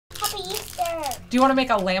Do you want to make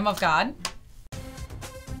a Lamb of God?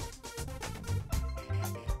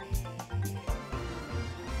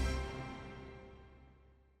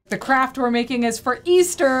 The craft we're making is for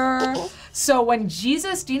Easter. So when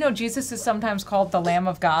Jesus, do you know Jesus is sometimes called the Lamb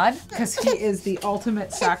of God? Because he is the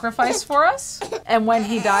ultimate sacrifice for us. And when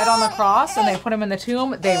he died on the cross and they put him in the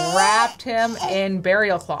tomb, they wrapped him in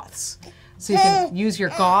burial cloths. So you can use your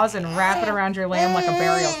gauze and wrap it around your lamb like a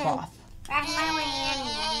burial cloth. Wrap my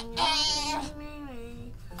lammy, wrap.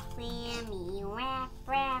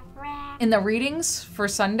 In the readings for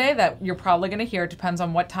Sunday that you're probably going to hear, it depends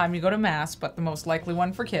on what time you go to Mass, but the most likely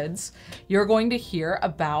one for kids, you're going to hear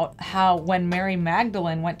about how when Mary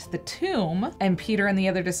Magdalene went to the tomb and Peter and the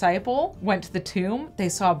other disciple went to the tomb, they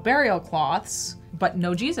saw burial cloths, but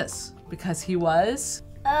no Jesus, because he was...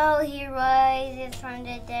 Oh, he rises from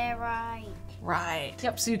the dead, right? Right.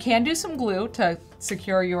 Yep, so you can do some glue to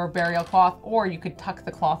secure your burial cloth, or you could tuck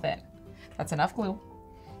the cloth in. That's enough glue.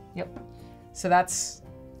 Yep. So that's,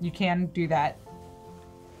 you can do that.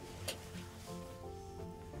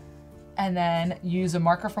 And then use a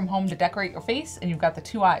marker from home to decorate your face, and you've got the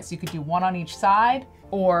 2 eyes. You could do one on each side,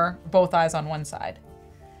 or both eyes on one side.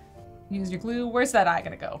 Use your glue. Where's that eye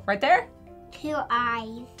gonna go? Right there? 2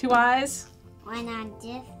 eyes. 2 eyes. One on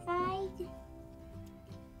this side,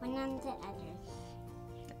 one on the other.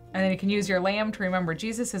 And then you can use your lamb to remember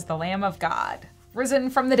Jesus is the Lamb of God, risen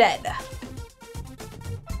from the dead.